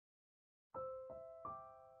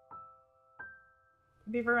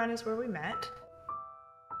Beaver Run is where we met.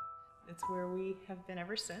 It's where we have been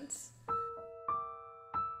ever since.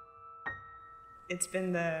 It's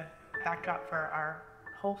been the backdrop for our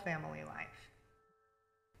whole family life.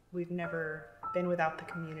 We've never been without the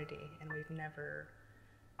community, and we've never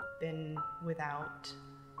been without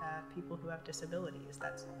people who have disabilities.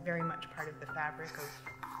 That's very much part of the fabric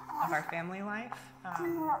of our family life,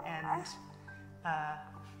 and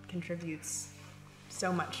contributes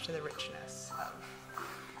so much to the richness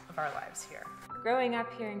of our lives here. Growing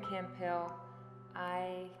up here in Camphill,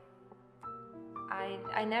 I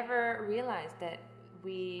never realized that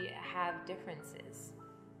we have differences,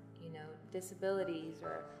 you know, disabilities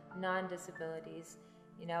or non-disabilities.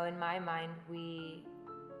 You know, in my mind, we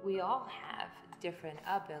all have different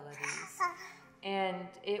abilities. And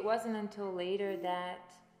it wasn't until later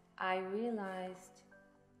that I realized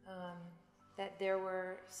that there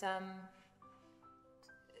were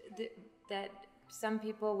that some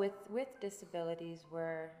people with disabilities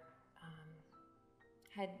were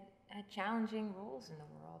had challenging roles in the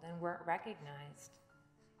world and weren't recognized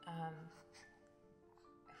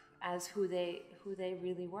as who they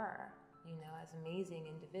really were, you know, as amazing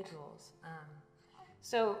individuals.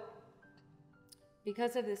 So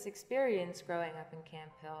because of this experience growing up in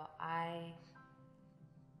Camphill, I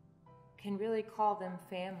can really call them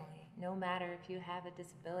family. No matter if you have a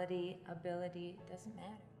disability, ability, it doesn't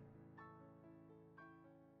matter.